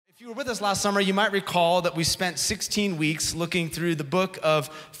If you were with us last summer, you might recall that we spent 16 weeks looking through the book of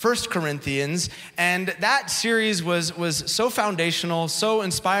 1 Corinthians, and that series was so foundational, so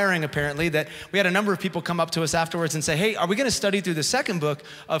inspiring apparently, that we had a number of people come up to us afterwards and say, hey, are we going to study through the second book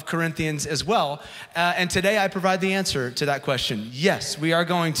of Corinthians as well? And today I provide the answer to that question. Yes, we are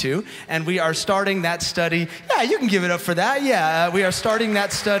going to, and we are starting that study. Yeah, you can give it up for that. Yeah, we are starting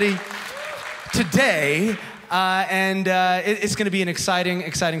that study today. It's going to be an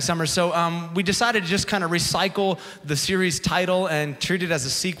exciting summer. So we decided to just kind of recycle the series title and treat it as a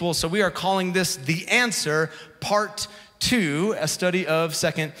sequel. So we are calling this The Answer, Part 2, a study of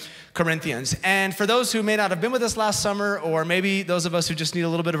 2 Corinthians. And for those who may not have been with us last summer, or maybe those of us who just need a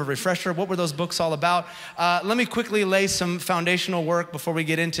little bit of a refresher, what were those books all about? Let me quickly lay some foundational work before we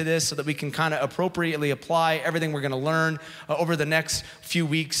get into this so that we can kind of appropriately apply everything we're going to learn over the next few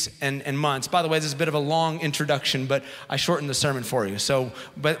weeks and months. By the way, this is a bit of a long introduction, but I shortened the sermon for you. So,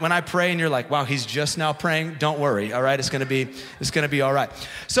 but when I pray and you're like, wow, he's just now praying, don't worry, all right? It's going to be all right.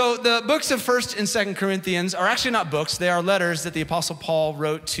 So the books of 1 and 2 Corinthians are actually not books. They are letters that the Apostle Paul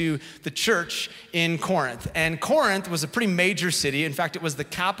wrote to the church in Corinth. And Corinth was a pretty major city. In fact, it was the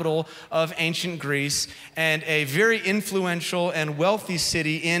capital of ancient Greece and a very influential and wealthy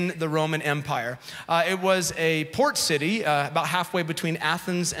city in the Roman Empire. It was a port city about halfway between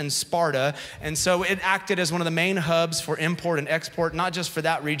Athens and Sparta. And so it acted as one of the main hubs for import and export, not just for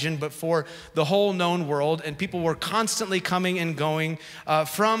that region, but for the whole known world. And people were constantly coming and going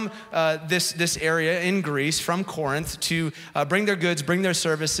from this area in Greece, from Corinth, to bring their goods, bring their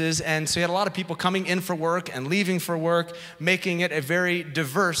services. And so you had a lot of people coming in for work and leaving for work, making it a very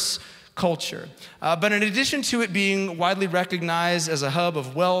diverse culture. But in addition to it being widely recognized as a hub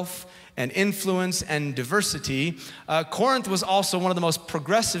of wealth and influence and diversity, Corinth was also one of the most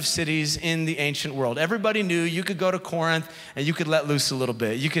progressive cities in the ancient world. Everybody knew you could go to Corinth and you could let loose a little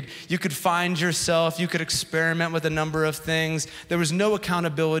bit. You could find yourself, you could experiment with a number of things. There was no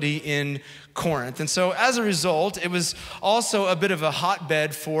accountability in Corinth. And so as a result, it was also a bit of a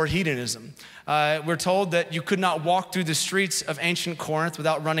hotbed for hedonism. We're told that you could not walk through the streets of ancient Corinth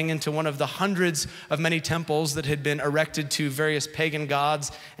without running into one of the hundreds of many temples that had been erected to various pagan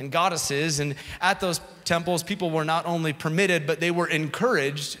gods and goddesses. And at those temples, people were not only permitted, but they were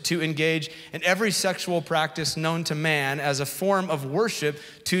encouraged to engage in every sexual practice known to man as a form of worship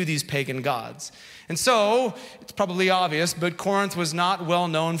to these pagan gods. And so, it's probably obvious, but Corinth was not well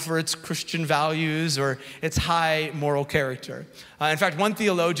known for its Christian values or its high moral character. In fact, one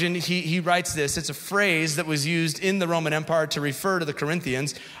theologian, he writes this. It's a phrase that was used in the Roman Empire to refer to the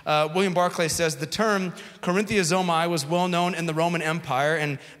Corinthians. William Barclay says, the term Corinthiazomai was well known in the Roman Empire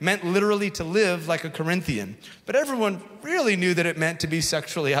and meant literally to live like a Corinthian. But everyone really knew that it meant to be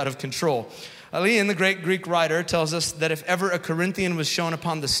sexually out of control. Leon, the great Greek writer, tells us that if ever a Corinthian was shown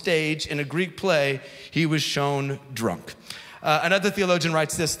upon the stage in a Greek play, he was shown drunk. Another theologian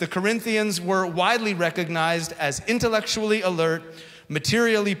writes this: the Corinthians were widely recognized as intellectually alert,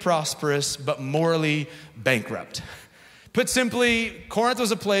 materially prosperous, but morally bankrupt. Put simply, Corinth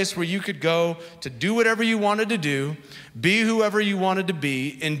was a place where you could go to do whatever you wanted to do, be whoever you wanted to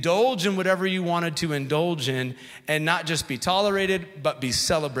be, indulge in whatever you wanted to indulge in, and not just be tolerated, but be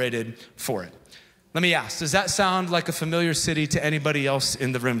celebrated for it. Let me ask, does that sound like a familiar city to anybody else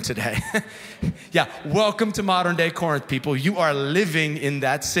in the room today? Yeah, welcome to modern day Corinth, people. You are living in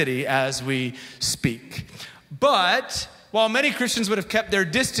that city as we speak. But while many Christians would have kept their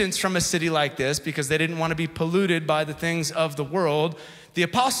distance from a city like this because they didn't want to be polluted by the things of the world, the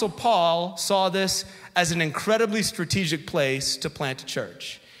Apostle Paul saw this as an incredibly strategic place to plant a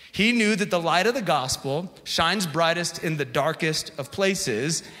church. He knew that the light of the gospel shines brightest in the darkest of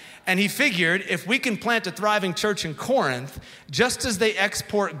places. And he figured if we can plant a thriving church in Corinth, just as they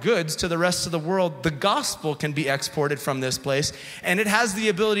export goods to the rest of the world, the gospel can be exported from this place. And it has the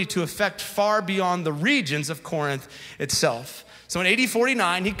ability to affect far beyond the regions of Corinth itself. So in AD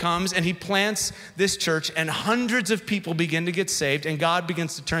 49, he comes and he plants this church, and hundreds of people begin to get saved, and God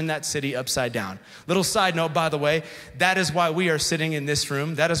begins to turn that city upside down. Little side note, by the way, that is why we are sitting in this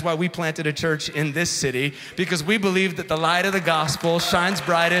room. That is why we planted a church in this city, because we believe that the light of the gospel shines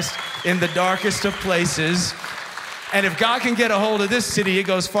brightest in the darkest of places. And if God can get a hold of this city, it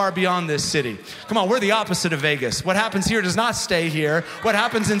goes far beyond this city. Come on, we're the opposite of Vegas. What happens here does not stay here. What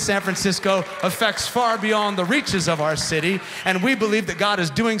happens in San Francisco affects far beyond the reaches of our city. And we believe that God is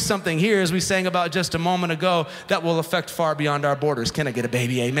doing something here, as we sang about just a moment ago, that will affect far beyond our borders. Can I get a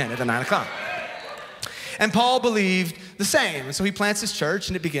baby amen at the 9 o'clock? And Paul believed the same. And so he plants his church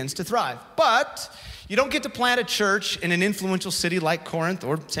and it begins to thrive. But you don't get to plant a church in an influential city like Corinth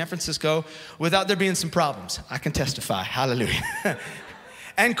or San Francisco without there being some problems. I can testify. Hallelujah.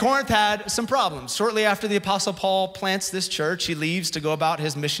 And Corinth had some problems. Shortly after the Apostle Paul plants this church, he leaves to go about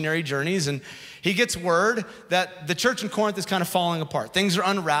his missionary journeys, and he gets word that the church in Corinth is kind of falling apart. Things are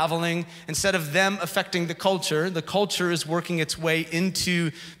unraveling. Instead of them affecting the culture is working its way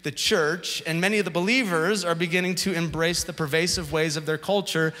into the church, and many of the believers are beginning to embrace the pervasive ways of their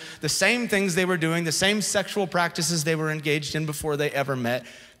culture, the same things they were doing, the same sexual practices they were engaged in before they ever met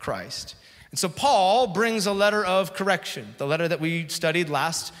Christ. And so Paul brings a letter of correction, the letter that we studied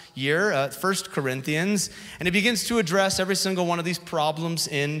last year, 1 Corinthians, and he begins to address every single one of these problems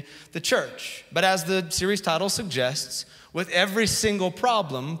in the church. But as the series title suggests, with every single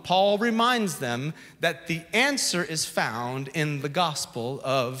problem, Paul reminds them that the answer is found in the gospel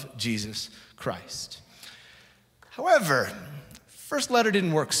of Jesus Christ. However, first letter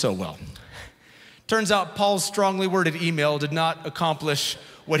didn't work so well. Turns out Paul's strongly worded email did not accomplish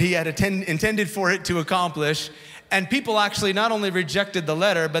what he had intended for it to accomplish. And people actually not only rejected the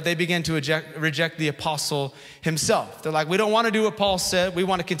letter, but they began to reject the apostle himself. They're like, we don't want to do what Paul said. We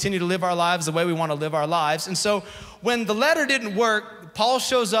want to continue to live our lives the way we want to live our lives. And so when the letter didn't work, Paul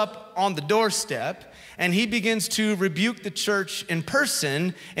shows up on the doorstep and he begins to rebuke the church in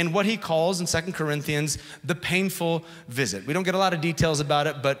person in what he calls in 2 Corinthians, the painful visit. We don't get a lot of details about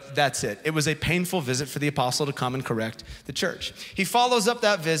it, but that's it. It was a painful visit for the apostle to come and correct the church. He follows up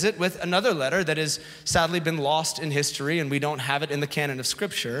that visit with another letter that has sadly been lost in history, and we don't have it in the canon of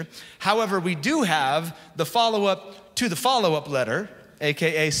Scripture. However, we do have the follow-up to the follow-up letter,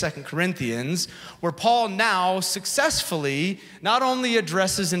 aka 2 Corinthians, where Paul now successfully not only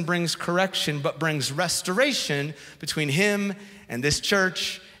addresses and brings correction, but brings restoration between him and this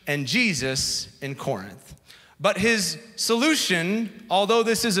church and Jesus in Corinth. But his solution, although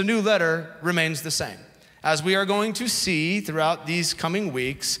this is a new letter, remains the same. As we are going to see throughout these coming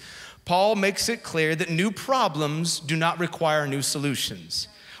weeks, Paul makes it clear that new problems do not require new solutions.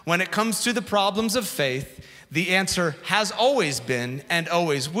 When it comes to the problems of faith, the answer has always been and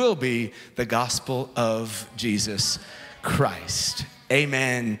always will be the gospel of Jesus Christ.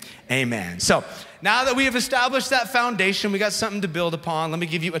 Amen, amen. So now that we have established that foundation, we got something to build upon. Let me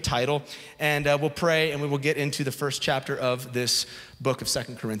give you a title, and we'll pray, and we will get into the first chapter of this book of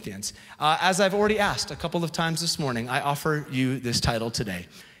 2 Corinthians. As I've already asked a couple of times this morning, I offer you this title today.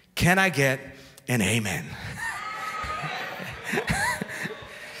 Can I get an amen?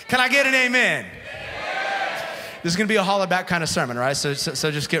 Can I get an amen? This is going to be a holler back kind of sermon, right? So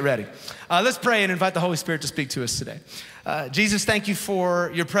just get ready. Let's pray and invite the Holy Spirit to speak to us today. Jesus, thank you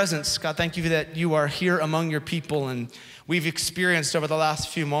for your presence. God, thank you that you are here among your people, and we've experienced over the last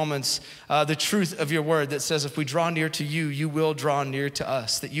few moments the truth of your word that says if we draw near to you, you will draw near to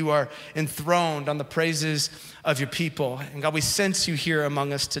us, that you are enthroned on the praises of your people. And God, we sense you here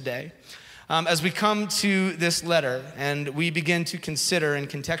among us today. As we come to this letter and we begin to consider and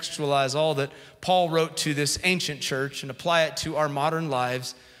contextualize all that Paul wrote to this ancient church and apply it to our modern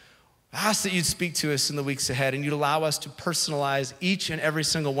lives, I ask that you'd speak to us in the weeks ahead and you'd allow us to personalize each and every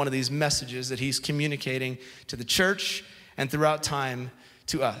single one of these messages that he's communicating to the church and throughout time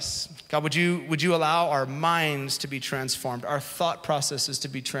to us. God, would you allow our minds to be transformed, our thought processes to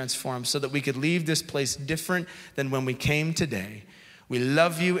be transformed so that we could leave this place different than when we came today. We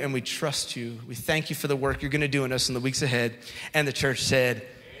love you and we trust you. We thank you for the work you're going to do in us in the weeks ahead. And the church said,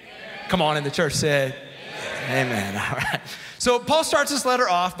 amen. Come on, and the church said, amen. All right. So Paul starts this letter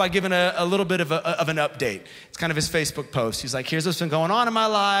off by giving a little bit of an update. It's kind of his Facebook post. He's like, here's what's been going on in my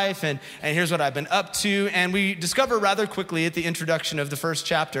life, and here's what I've been up to. And we discover rather quickly at the introduction of the first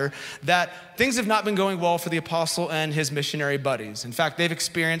chapter that things have not been going well for the apostle and his missionary buddies. In fact, they've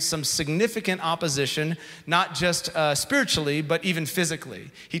experienced some significant opposition, not just spiritually, but even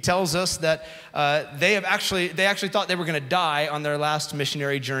physically. He tells us that they actually thought they were going to die on their last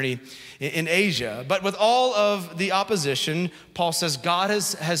missionary journey in Asia. But with all of the opposition, Paul says God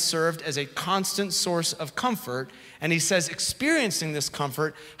has served as a constant source of comfort. And he says experiencing this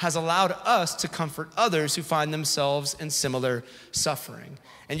comfort has allowed us to comfort others who find themselves in similar suffering.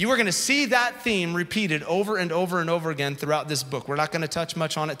 And you are going to see that theme repeated over and over and over again throughout this book. We're not going to touch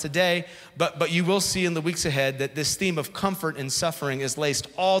much on it today, but you will see in the weeks ahead that this theme of comfort in suffering is laced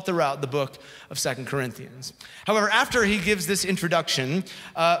all throughout the book of 2 Corinthians. However, after he gives this introduction,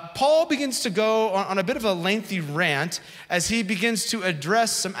 Paul begins to go on a bit of a lengthy rant as he begins to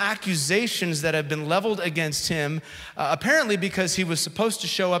address some accusations that have been leveled against him, apparently because he was supposed to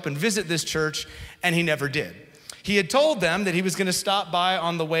show up and visit this church and he never did. He had told them that he was going to stop by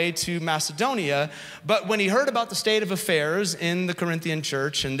on the way to Macedonia, but when he heard about the state of affairs in the Corinthian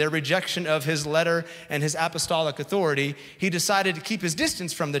church and their rejection of his letter and his apostolic authority, he decided to keep his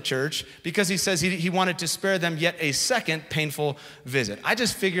distance from the church because he says he wanted to spare them yet a second painful visit. I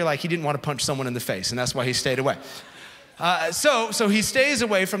just figure like he didn't want to punch someone in the face, and that's why he stayed away. So he stays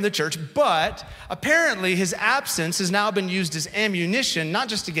away from the church, but apparently his absence has now been used as ammunition, not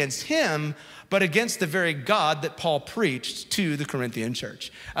just against him, but against the very God that Paul preached to the Corinthian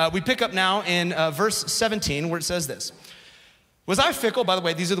church. We pick up now in verse 17 where it says this. Was I fickle, by the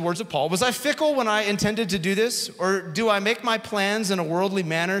way, these are the words of Paul, was I fickle when I intended to do this? Or do I make my plans in a worldly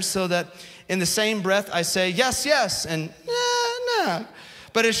manner so that in the same breath I say, yes, yes, and nah.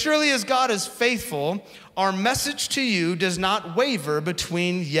 But as surely as God is faithful, our message to you does not waver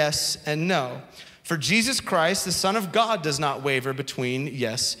between yes and no. For Jesus Christ, the Son of God, does not waver between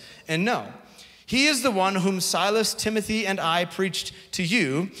yes and no. He is the one whom Silas, Timothy, and I preached to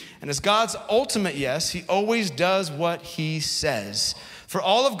you. And as God's ultimate yes, he always does what he says. For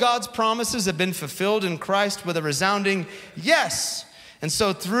all of God's promises have been fulfilled in Christ with a resounding yes. And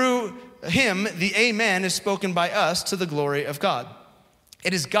so through him, the amen is spoken by us to the glory of God.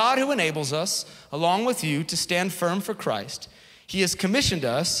 It is God who enables us, along with you, to stand firm for Christ. He has commissioned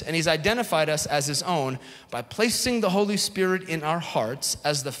us and he's identified us as his own by placing the Holy Spirit in our hearts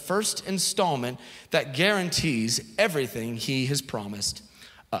as the first installment that guarantees everything he has promised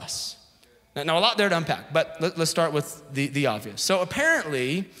us. Now a lot there to unpack, but let's start with the obvious. So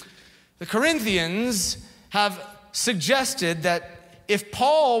apparently, the Corinthians have suggested that if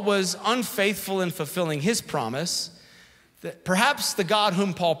Paul was unfaithful in fulfilling his promise, that perhaps the God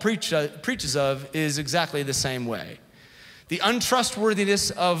whom Paul preaches of is exactly the same way. The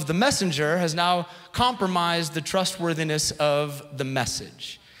untrustworthiness of the messenger has now compromised the trustworthiness of the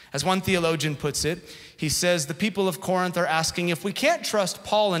message. As one theologian puts it, he says, the people of Corinth are asking, if we can't trust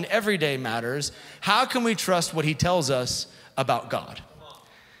Paul in everyday matters, how can we trust what he tells us about God?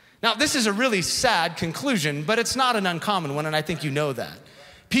 Now, this is a really sad conclusion, but it's not an uncommon one, and I think you know that.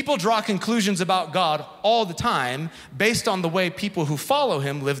 People draw conclusions about God all the time based on the way people who follow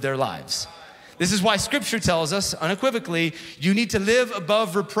him live their lives. This is why Scripture tells us unequivocally, you need to live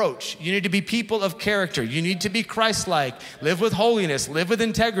above reproach. You need to be people of character. You need to be Christ-like. Live with holiness. Live with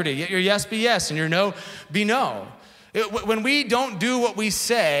integrity. Let your yes be yes and your no be no. When we don't do what we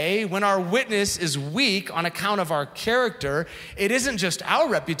say, when our witness is weak on account of our character, it isn't just our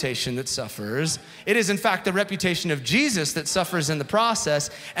reputation that suffers. It is, in fact, the reputation of Jesus that suffers in the process,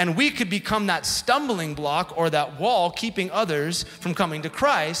 and we could become that stumbling block or that wall keeping others from coming to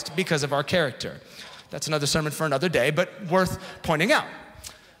Christ because of our character. That's another sermon for another day, but worth pointing out.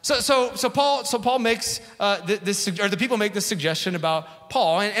 So Paul makes the people make this suggestion about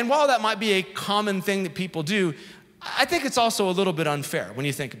Paul, and while that might be a common thing that people do, I think it's also a little bit unfair when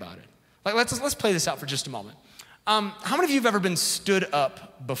you think about it. Like let's play this out for just a moment. How many of you have ever been stood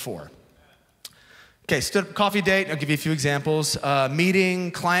up before? Okay, stood up, coffee date. I'll give you a few examples.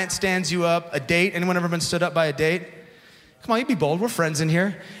 Meeting, client stands you up. A date. Anyone ever been stood up by a date? Come on, you be bold. We're friends in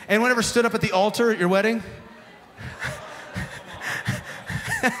here. Anyone ever stood up at the altar at your wedding?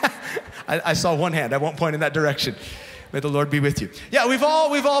 I saw one hand. I won't point in that direction. May the Lord be with you. Yeah, we've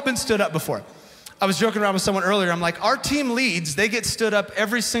all been stood up before. I was joking around with someone earlier. I'm like, our team leads, they get stood up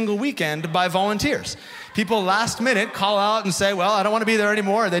every single weekend by volunteers. People last minute call out and say, well, I don't want to be there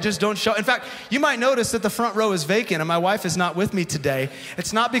anymore. They just don't show. In fact, you might notice that the front row is vacant and my wife is not with me today.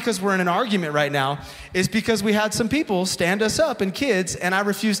 It's not because we're in an argument right now. It's because we had some people stand us up and kids, and I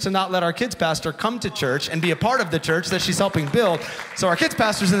refuse to not let our kids pastor come to church and be a part of the church that she's helping build. So our kids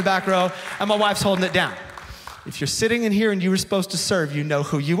pastor's in the back row and my wife's holding it down. If you're sitting in here and you were supposed to serve, you know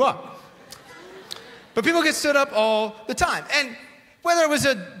who you are. But people get stood up all the time. And whether it was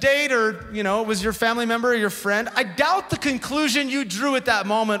a date or, it was your family member or your friend, I doubt the conclusion you drew at that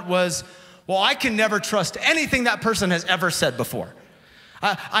moment was, well, I can never trust anything that person has ever said before.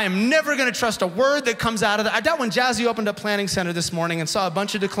 I am never going to trust a word that comes out of that. I doubt when Jazzy opened up Planning Center this morning and saw a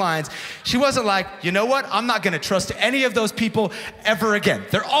bunch of declines, she wasn't like, you know what? I'm not going to trust any of those people ever again.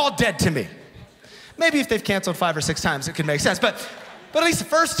 They're all dead to me. Maybe if they've canceled 5 or 6 times, it could make sense. But at least the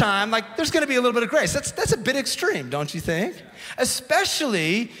first time, there's going to be a little bit of grace. That's a bit extreme, don't you think?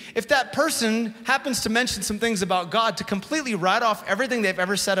 Especially if that person happens to mention some things about God to completely write off everything they've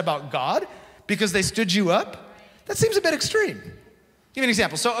ever said about God because they stood you up. That seems a bit extreme. Give you an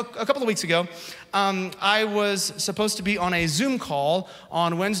example. So a couple of weeks ago, I was supposed to be on a Zoom call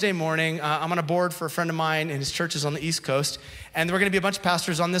on Wednesday morning. I'm on a board for a friend of mine, and his church is on the East Coast. And there were going to be a bunch of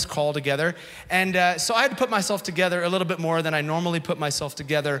pastors on this call together. And so I had to put myself together a little bit more than I normally put myself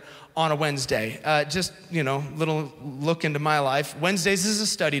together on a Wednesday. Just, little look into my life. Wednesdays is a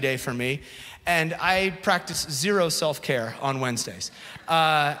study day for me. And I practice zero self-care on Wednesdays.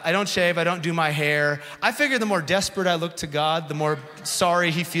 I don't shave, I don't do my hair. I figure the more desperate I look to God, the more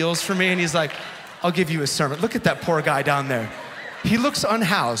sorry he feels for me. And he's like, I'll give you a sermon. Look at that poor guy down there. He looks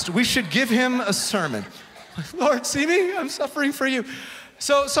unhoused. We should give him a sermon. Lord, see me? I'm suffering for you.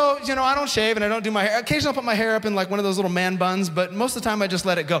 So I don't shave and I don't do my hair. Occasionally I'll put my hair up in like one of those little man buns, but most of the time I just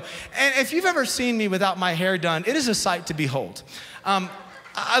let it go. And if you've ever seen me without my hair done, it is a sight to behold.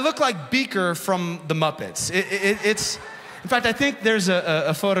 I look like Beaker from the Muppets. It's, in fact, I think there's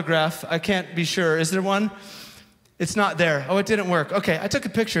a photograph. I can't be sure. Is there one? It's not there. Oh, it didn't work. Okay, I took a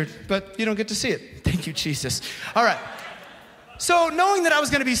picture, but you don't get to see it. Thank you, Jesus. All right. So knowing that I was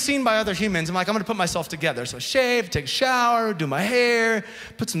going to be seen by other humans, I'm like, I'm going to put myself together. So shave, take a shower, do my hair,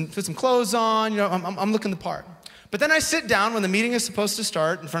 put some clothes on. I'm looking the part. But then I sit down when the meeting is supposed to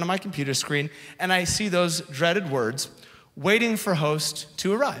start in front of my computer screen, and I see those dreaded words, waiting for host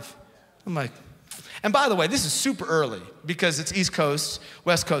to arrive. I'm like, and by the way, this is super early because it's East Coast,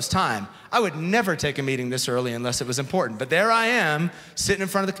 West Coast time. I would never take a meeting this early unless it was important. But there I am, sitting in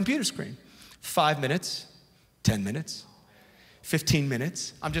front of the computer screen. 5 minutes, 10 minutes, 15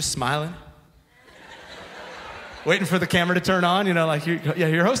 minutes. I'm just smiling, waiting for the camera to turn on, like,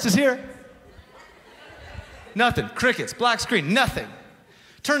 your host is here. Nothing, crickets, black screen, nothing.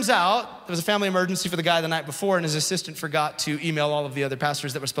 Turns out there was a family emergency for the guy the night before, and his assistant forgot to email all of the other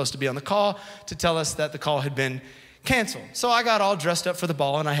pastors that were supposed to be on the call to tell us that the call had been canceled. So I got all dressed up for the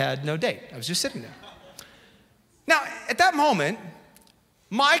ball, and I had no date. I was just sitting there. Now, at that moment,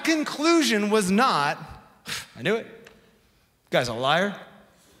 my conclusion was not, I knew it. Guy's a liar.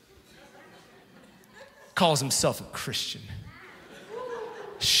 Calls himself a Christian.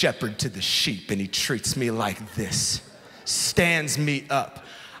 Shepherd to the sheep, and he treats me like this. Stands me up.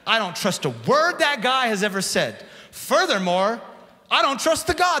 I don't trust a word that guy has ever said. Furthermore, I don't trust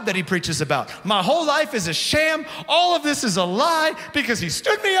the God that he preaches about. My whole life is a sham. All of this is a lie because he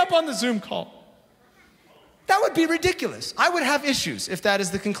stood me up on the Zoom call. That would be ridiculous. I would have issues if that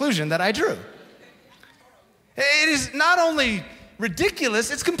is the conclusion that I drew. It is not only ridiculous,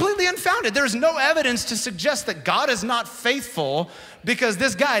 it's completely unfounded. There's no evidence to suggest that God is not faithful because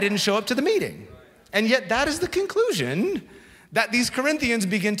this guy didn't show up to the meeting. And yet that is the conclusion that these Corinthians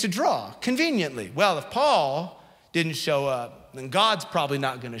begin to draw conveniently. Well, if Paul didn't show up, then God's probably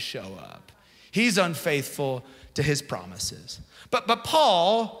not going to show up. He's unfaithful to his promises. But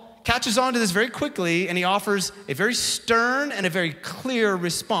Paul catches on to this very quickly, and he offers a very stern and a very clear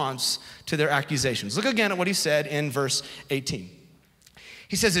response to their accusations. Look again at what he said in verse 18.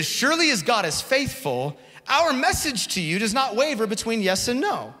 He says, as surely as God is faithful, our message to you does not waver between yes and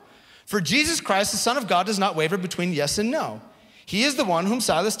no. For Jesus Christ, the Son of God, does not waver between yes and no. He is the one whom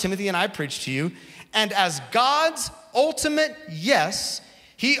Silas, Timothy, and I preach to you. And as God's ultimate yes,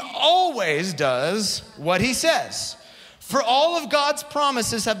 he always does what he says. For all of God's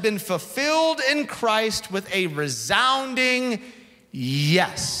promises have been fulfilled in Christ with a resounding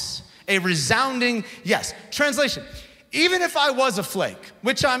yes. A resounding yes. Translation, even if I was a flake,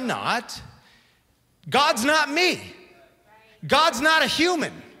 which I'm not, God's not me. God's not a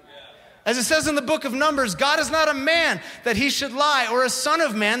human. As it says in the book of Numbers, God is not a man that he should lie, or a son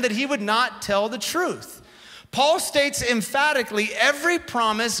of man that he would not tell the truth. Paul states emphatically every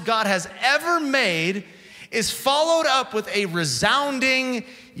promise God has ever made is followed up with a resounding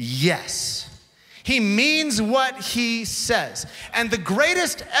yes. He means what he says. And the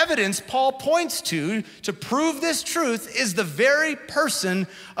greatest evidence Paul points to prove this truth is the very person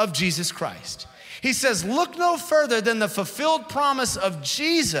of Jesus Christ. He says, look no further than the fulfilled promise of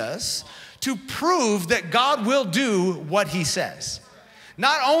Jesus to prove that God will do what he says.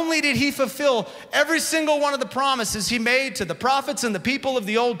 Not only did he fulfill every single one of the promises he made to the prophets and the people of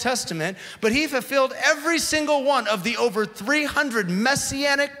the Old Testament, but he fulfilled every single one of the over 300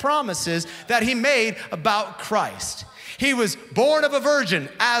 messianic promises that he made about Christ. He was born of a virgin,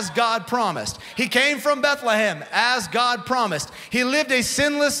 as God promised. He came from Bethlehem, as God promised. He lived a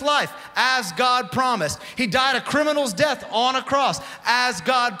sinless life, as God promised. He died a criminal's death on a cross, as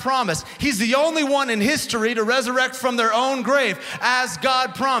God promised. He's the only one in history to resurrect from their own grave, as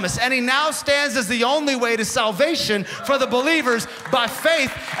God promised. And he now stands as the only way to salvation for the believers by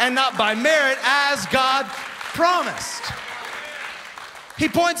faith and not by merit, as God promised. He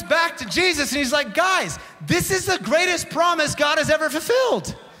points back to Jesus and he's like, guys, this is the greatest promise God has ever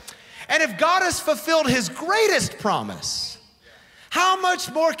fulfilled. And if God has fulfilled his greatest promise, how much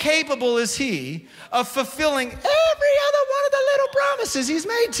more capable is he of fulfilling every other one of the little promises he's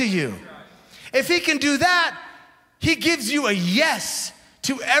made to you? If he can do that, he gives you a yes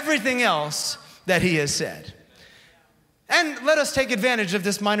to everything else that he has said. And let us take advantage of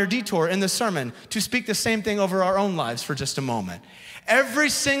this minor detour in the sermon to speak the same thing over our own lives for just a moment. Every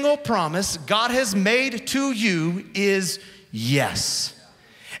single promise God has made to you is yes.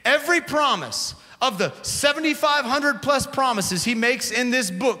 Every promise of the 7,500 plus promises he makes in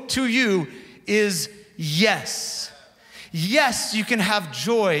this book to you is yes. Yes, you can have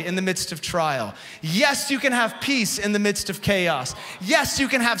joy in the midst of trial. Yes, you can have peace in the midst of chaos. Yes, you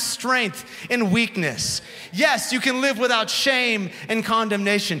can have strength in weakness. Yes, you can live without shame and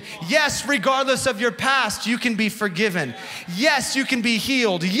condemnation. Yes, regardless of your past, you can be forgiven. Yes, you can be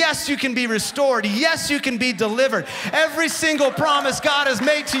healed. Yes, you can be restored. Yes, you can be delivered. Every single promise God has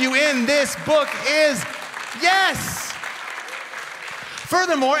made to you in this book is yes.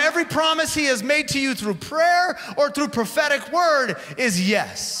 Furthermore, every promise he has made to you through prayer or through prophetic word is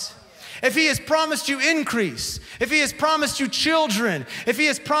yes. If he has promised you increase, if he has promised you children, if he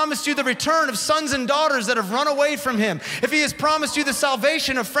has promised you the return of sons and daughters that have run away from him, if he has promised you the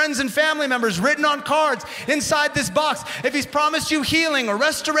salvation of friends and family members written on cards inside this box, if he's promised you healing or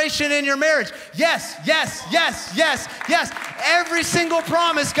restoration in your marriage, yes, yes, yes, yes, yes. Every single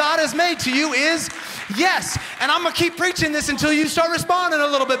promise God has made to you is yes. And I'm going to keep preaching this until you start responding a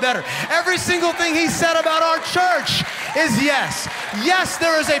little bit better. Every single thing he said about our church is yes. Yes,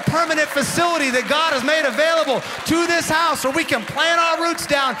 there is a permanent facility that God has made available to this house where we can plant our roots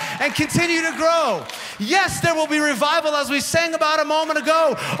down and continue to grow. Yes, there will be revival, as we sang about a moment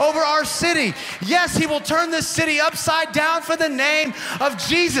ago, over our city. Yes, he will turn this city upside down for the name of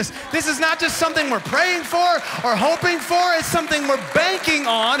Jesus. This is not just something we're praying for or hoping for. It's something we're banking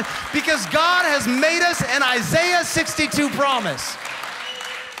on because God has made us an Isaiah 62 promise.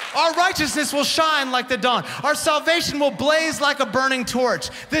 Our righteousness will shine like the dawn. Our salvation will blaze like a burning torch.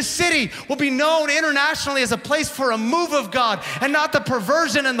 This city will be known internationally as a place for a move of God and not the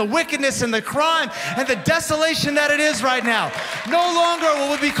perversion and the wickedness and the crime and the desolation that it is right now. No longer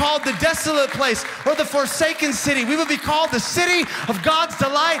will we be called the desolate place or the forsaken city. We will be called the city of God's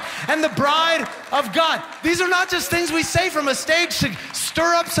delight and the bride of God. These are not just things we say from a stage to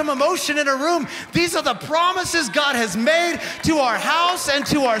stir up some emotion in a room. These are the promises God has made to our house and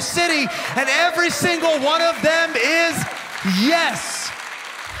to our city, and every single one of them is yes.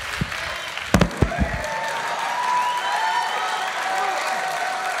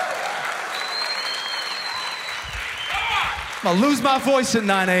 I'm gonna lose my voice at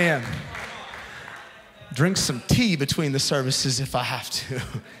 9 a.m. Drink some tea between the services if I have to.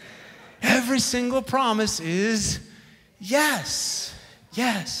 Every single promise is yes,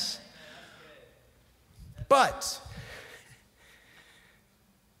 yes. But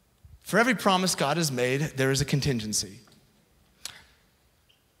for every promise God has made, there is a contingency.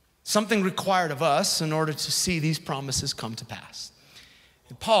 Something required of us in order to see these promises come to pass.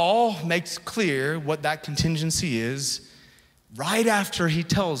 And Paul makes clear what that contingency is right after he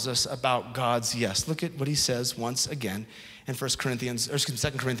tells us about God's yes. Look at what he says once again in 2 Corinthians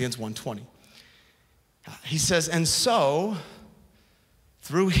 1:20. He says, and so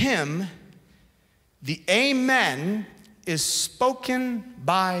through him, the amen is spoken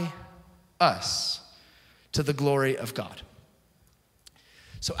by us to the glory of God.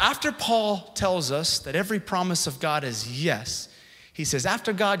 So after Paul tells us that every promise of God is yes, he says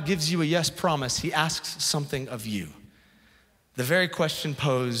after God gives you a yes promise, he asks something of you. The very question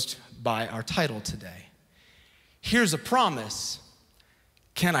posed by our title today. Here's a promise.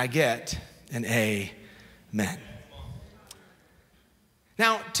 Can I get an amen?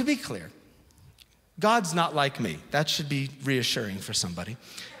 Now, to be clear, God's not like me. That should be reassuring for somebody.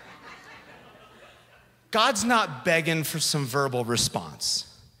 God's not begging for some verbal response.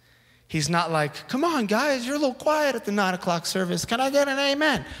 He's not like, come on, guys, you're a little quiet at the 9 o'clock service. Can I get an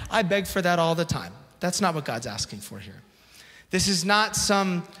amen? I beg for that all the time. That's not what God's asking for here. This is not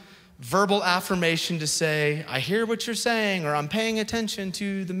some verbal affirmation to say, I hear what you're saying, or I'm paying attention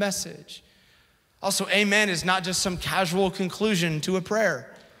to the message. Also, amen is not just some casual conclusion to a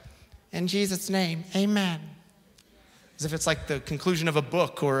prayer. In Jesus' name, amen. As if it's like the conclusion of a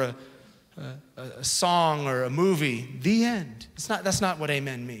book or a song or a movie, the end. That's not what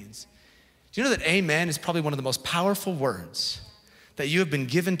amen means. Do you know that amen is probably one of the most powerful words that you have been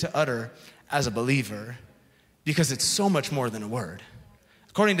given to utter as a believer because it's so much more than a word.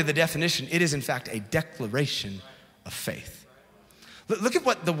 According to the definition, it is in fact a declaration of faith. Look at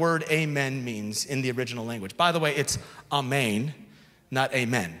what the word amen means in the original language. By the way, it's amen, not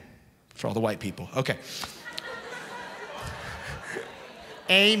amen. For all the white people. Okay.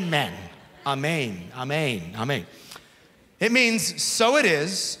 Amen. Amen. Amen. Amen. It means, so it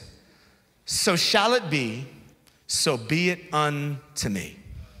is, so shall it be, so be it unto me.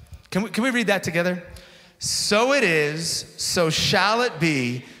 Can we read that together? So it is, so shall it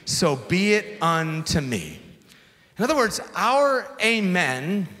be, so be it unto me. In other words, our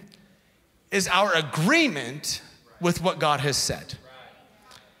amen is our agreement with what God has said.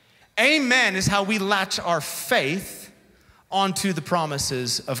 Amen is how we latch our faith onto the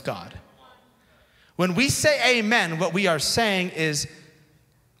promises of God. When we say amen, what we are saying is,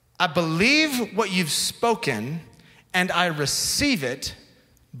 I believe what you've spoken and I receive it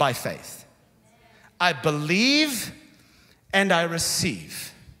by faith. I believe and I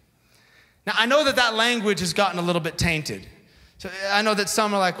receive. Now, I know that language has gotten a little bit tainted. So I know that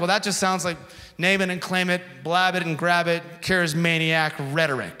some are like, well, that just sounds like name it and claim it, blab it and grab it, charismaniac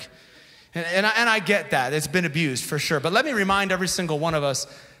rhetoric. And I get that. It's been abused for sure. But let me remind every single one of us,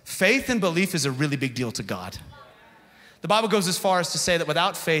 faith and belief is a really big deal to God. The Bible goes as far as to say that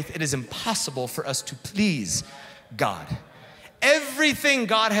without faith, it is impossible for us to please God. Everything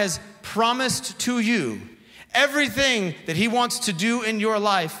God has promised to you, everything that he wants to do in your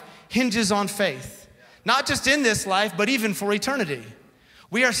life hinges on faith. Not just in this life, but even for eternity.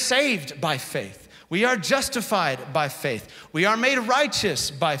 We are saved by faith. We are justified by faith. We are made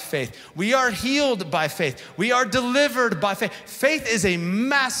righteous by faith. We are healed by faith. We are delivered by faith. Faith is a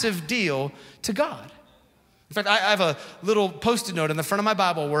massive deal to God. In fact, I have a little Post-it note in the front of my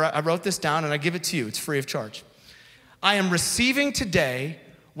Bible where I wrote this down and I give it to you. It's free of charge. I am receiving today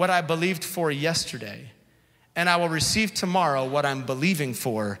what I believed for yesterday, and I will receive tomorrow what I'm believing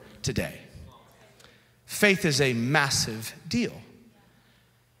for today. Faith is a massive deal.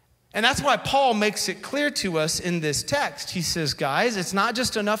 And that's why Paul makes it clear to us in this text. He says, guys, it's not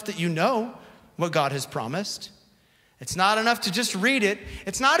just enough that you know what God has promised. It's not enough to just read it.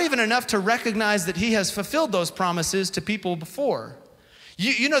 It's not even enough to recognize that he has fulfilled those promises to people before.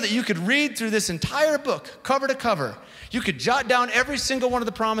 You know that you could read through this entire book, cover to cover. You could jot down every single one of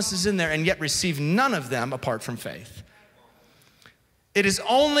the promises in there and yet receive none of them apart from faith. It is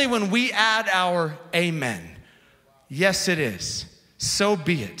only when we add our amen. Yes, it is. So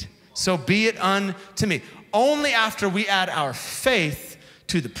be it. So be it unto me. Only after we add our faith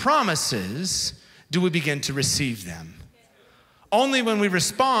to the promises do we begin to receive them. Only when we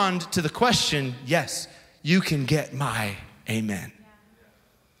respond to the question, yes, you can get my amen.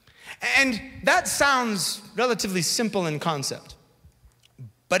 And that sounds relatively simple in concept,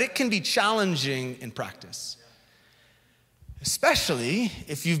 but it can be challenging in practice. Especially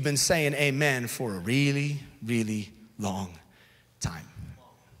if you've been saying amen for a really, really long time.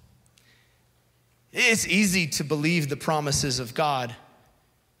 It's easy to believe the promises of God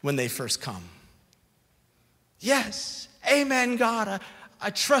when they first come. Yes, amen, God. I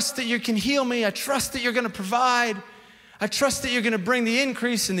trust that you can heal me. I trust that you're going to provide. I trust that you're going to bring the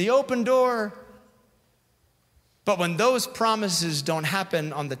increase in the open door. But when those promises don't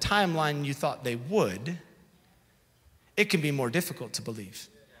happen on the timeline you thought they would, it can be more difficult to believe.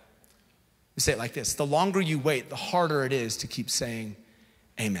 We say it like this: the longer you wait, the harder it is to keep saying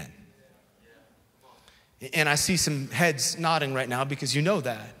amen. And I see some heads nodding right now because you know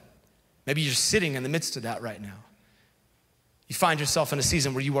that. Maybe you're sitting in the midst of that right now. You find yourself in a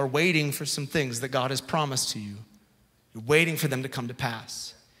season where you are waiting for some things that God has promised to you. You're waiting for them to come to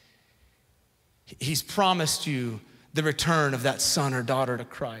pass. He's promised you the return of that son or daughter to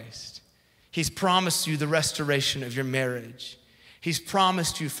Christ. He's promised you the restoration of your marriage. He's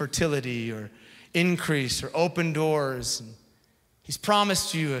promised you fertility or increase or open doors. And he's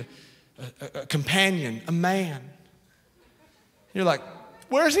promised you a companion, a man. You're like,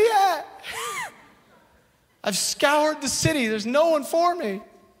 where's he at? I've scoured the city. There's no one for me.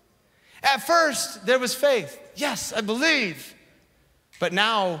 At first, there was faith. Yes, I believe. But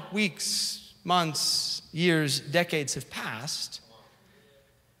now, weeks, months, years, decades have passed.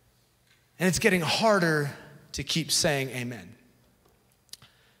 And it's getting harder to keep saying amen.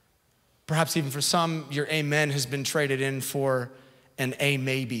 Perhaps even for some, your amen has been traded in for an a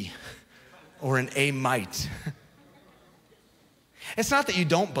maybe or an a might. It's not that you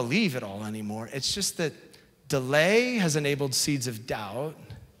don't believe it all anymore. It's just that delay has enabled seeds of doubt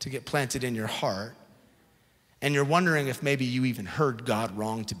to get planted in your heart. And you're wondering if maybe you even heard God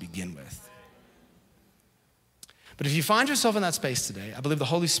wrong to begin with. But if you find yourself in that space today, I believe the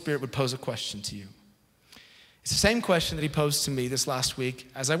Holy Spirit would pose a question to you. It's the same question that he posed to me this last week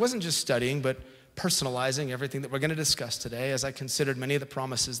as I wasn't just studying, but personalizing everything that we're going to discuss today as I considered many of the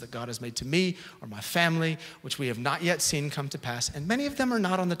promises that God has made to me or my family, which we have not yet seen come to pass. And many of them are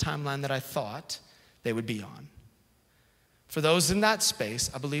not on the timeline that I thought they would be on. For those in that space,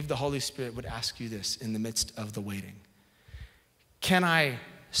 I believe the Holy Spirit would ask you this in the midst of the waiting. Can I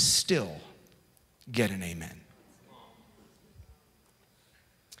still get an amen?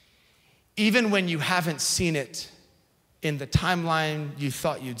 Even when you haven't seen it in the timeline you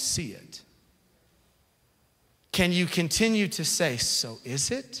thought you'd see it, can you continue to say, so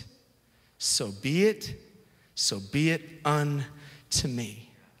is it, so be it unto me?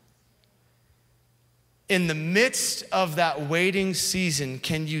 In the midst of that waiting season,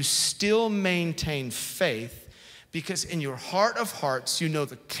 can you still maintain faith? Because in your heart of hearts, you know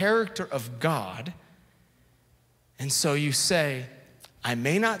the character of God. And so you say, I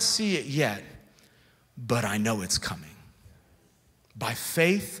may not see it yet, but I know it's coming. By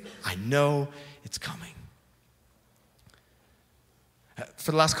faith, I know it's coming.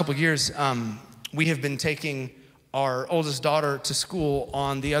 For the last couple of years, we have been taking our oldest daughter to school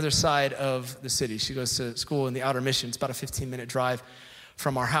on the other side of the city. She goes to school in the Outer Mission. It's about a 15-minute drive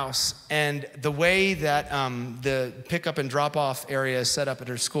from our house. And the way that the pickup and drop-off area is set up at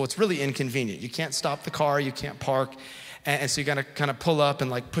her school, it's really inconvenient. You can't stop the car, you can't park. And so you gotta kind of pull up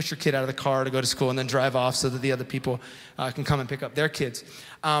and like push your kid out of the car to go to school and then drive off so that the other people can come and pick up their kids.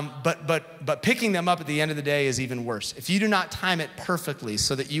 But picking them up at the end of the day is even worse. If you do not time it perfectly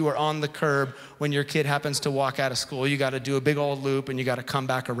so that you are on the curb when your kid happens to walk out of school, you gotta do a big old loop and you gotta come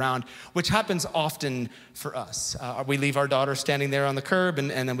back around, which happens often for us. We leave our daughter standing there on the curb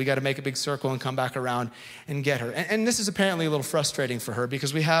and then we gotta make a big circle and come back around and get her. And this is apparently a little frustrating for her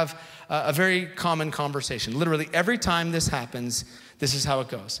because we have a very common conversation. Literally every time this happens, this is how it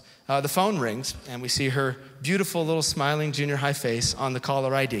goes. The phone rings, and we see her beautiful little smiling junior high face on the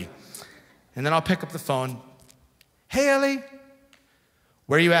caller ID. And then I'll pick up the phone. Hey, Ellie,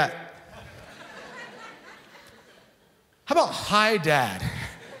 where you at? How about, hi, Dad?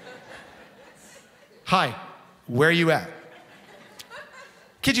 Hi, where you at?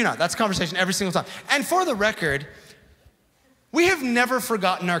 Kid you not, that's a conversation every single time. And for the record, we have never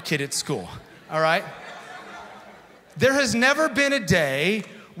forgotten our kid at school, all right? There has never been a day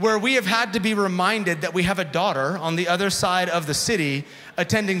where we have had to be reminded that we have a daughter on the other side of the city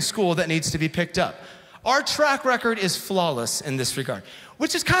attending school that needs to be picked up. Our track record is flawless in this regard,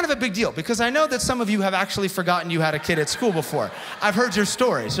 which is kind of a big deal because I know that some of you have actually forgotten you had a kid at school before. I've heard your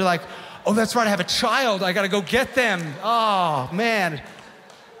stories. You're like, oh, that's right, I have a child. I got to go get them. Oh, man.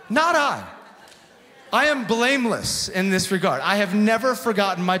 Not I. I am blameless in this regard. I have never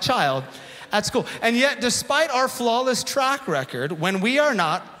forgotten my child at school. And yet, despite our flawless track record, when we are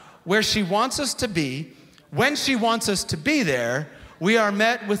not where she wants us to be, when she wants us to be there, we are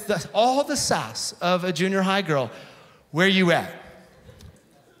met with all the sass of a junior high girl. Where you at?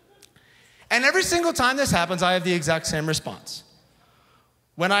 And every single time this happens, I have the exact same response.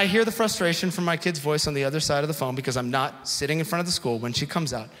 When I hear the frustration from my kid's voice on the other side of the phone because I'm not sitting in front of the school when she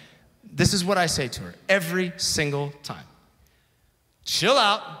comes out, this is what I say to her every single time. Chill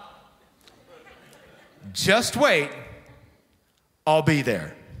out. Just wait, I'll be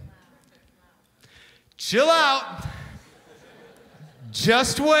there. Chill out.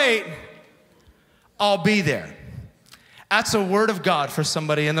 Just wait, I'll be there. That's a word of God for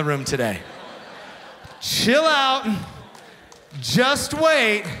somebody in the room today. Chill out. Just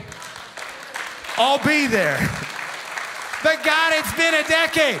wait, I'll be there. But God, it's been a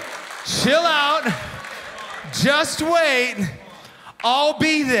decade. Chill out. Just wait, I'll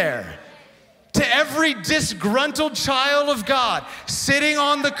be there. To every disgruntled child of God sitting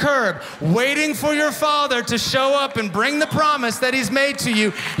on the curb, waiting for your father to show up and bring the promise that he's made to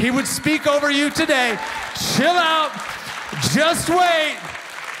you, he would speak over you today. Chill out, just wait,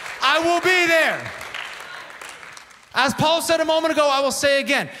 I will be there. As Paul said a moment ago, I will say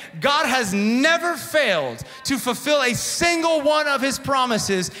again, God has never failed to fulfill a single one of his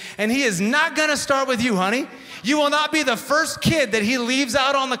promises, and he is not gonna start with you, honey. You will not be the first kid that he leaves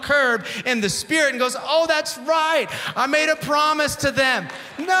out on the curb in the spirit and goes, oh, that's right, I made a promise to them.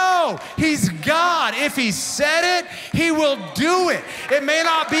 No, he's God. If he said it, he will do it. It may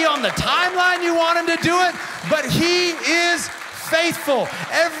not be on the timeline you want him to do it, but he is faithful.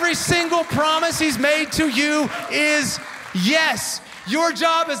 Every single promise he's made to you is yes. Your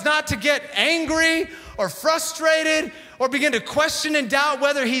job is not to get angry or frustrated or begin to question and doubt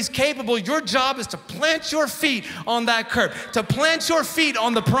whether he's capable. Your job is to plant your feet on that curb, to plant your feet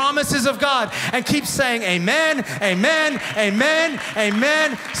on the promises of God and keep saying amen, amen, amen,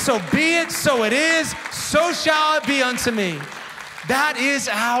 amen. So be it, so it is, so shall it be unto me. That is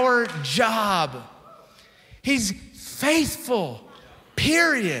our job. He's faithful,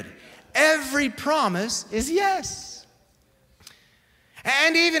 period. Every promise is yes.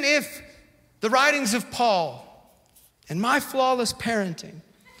 And even if the writings of Paul and my flawless parenting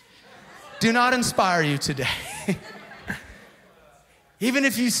do not inspire you today, even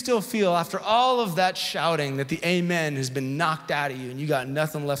if you still feel after all of that shouting that the amen has been knocked out of you and you got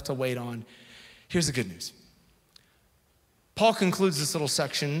nothing left to wait on, here's the good news. Paul concludes this little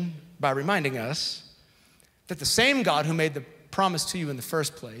section by reminding us that the same God who made the promise to you in the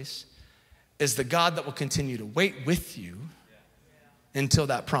first place is the God that will continue to wait with you until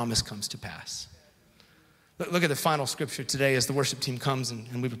that promise comes to pass. Look at the final scripture today as the worship team comes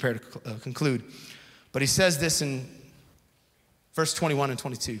and we prepare to conclude. But he says this in verse 21 and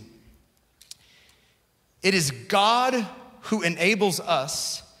 22. It is God who enables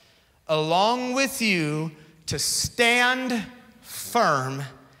us, along with you, to stand firm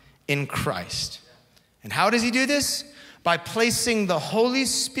in Christ. And how does he do this? By placing the Holy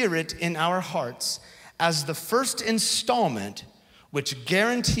Spirit in our hearts as the first installment, which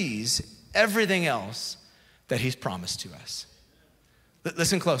guarantees everything else that he's promised to us.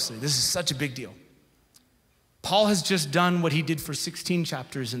 Listen closely. This is such a big deal. Paul has just done what he did for 16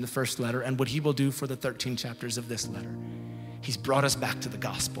 chapters in the first letter and what he will do for the 13 chapters of this letter. He's brought us back to the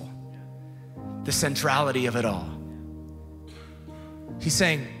gospel, the centrality of it all. He's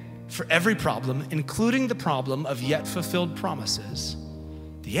saying, for every problem, including the problem of yet fulfilled promises,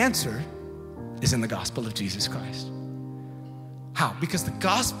 the answer is in the gospel of Jesus Christ. How? Because the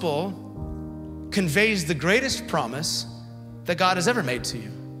gospel conveys the greatest promise that God has ever made to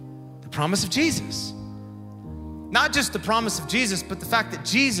you, the promise of Jesus. Not just the promise of Jesus, but the fact that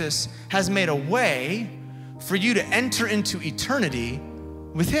Jesus has made a way for you to enter into eternity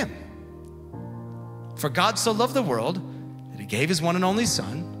with him. For God so loved the world that he gave his one and only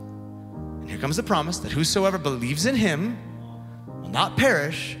Son. And here comes the promise that whosoever believes in him will not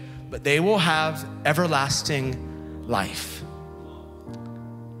perish, but they will have everlasting life.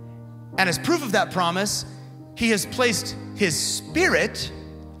 And as proof of that promise, he has placed his Spirit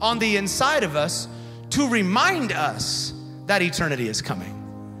on the inside of us to remind us that eternity is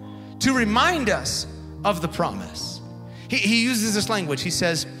coming, to remind us of the promise. He uses this language. He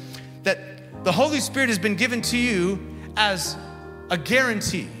says that the Holy Spirit has been given to you as a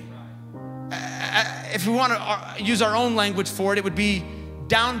guarantee. If we want to use our own language for it, it would be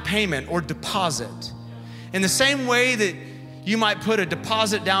down payment or deposit. In the same way that you might put a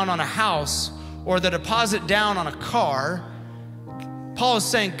deposit down on a house or the deposit down on a car, Paul is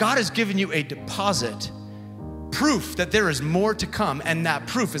saying God has given you a deposit, proof that there is more to come, and that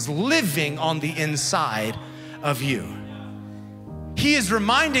proof is living on the inside of you. He is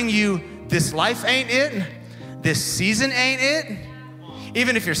reminding you this life ain't it, this season ain't it.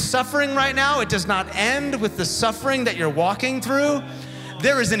 Even if you're suffering right now, it does not end with the suffering that you're walking through.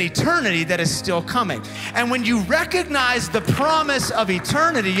 There is an eternity that is still coming. And when you recognize the promise of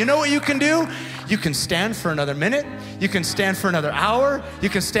eternity, you know what you can do? You can stand for another minute. You can stand for another hour. You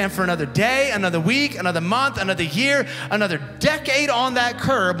can stand for another day, another week, another month, another year, another decade on that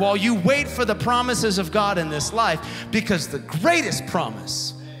curb while you wait for the promises of God in this life, because the greatest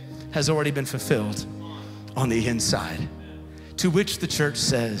promise has already been fulfilled on the inside. To which the church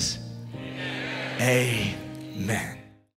says, amen. Amen.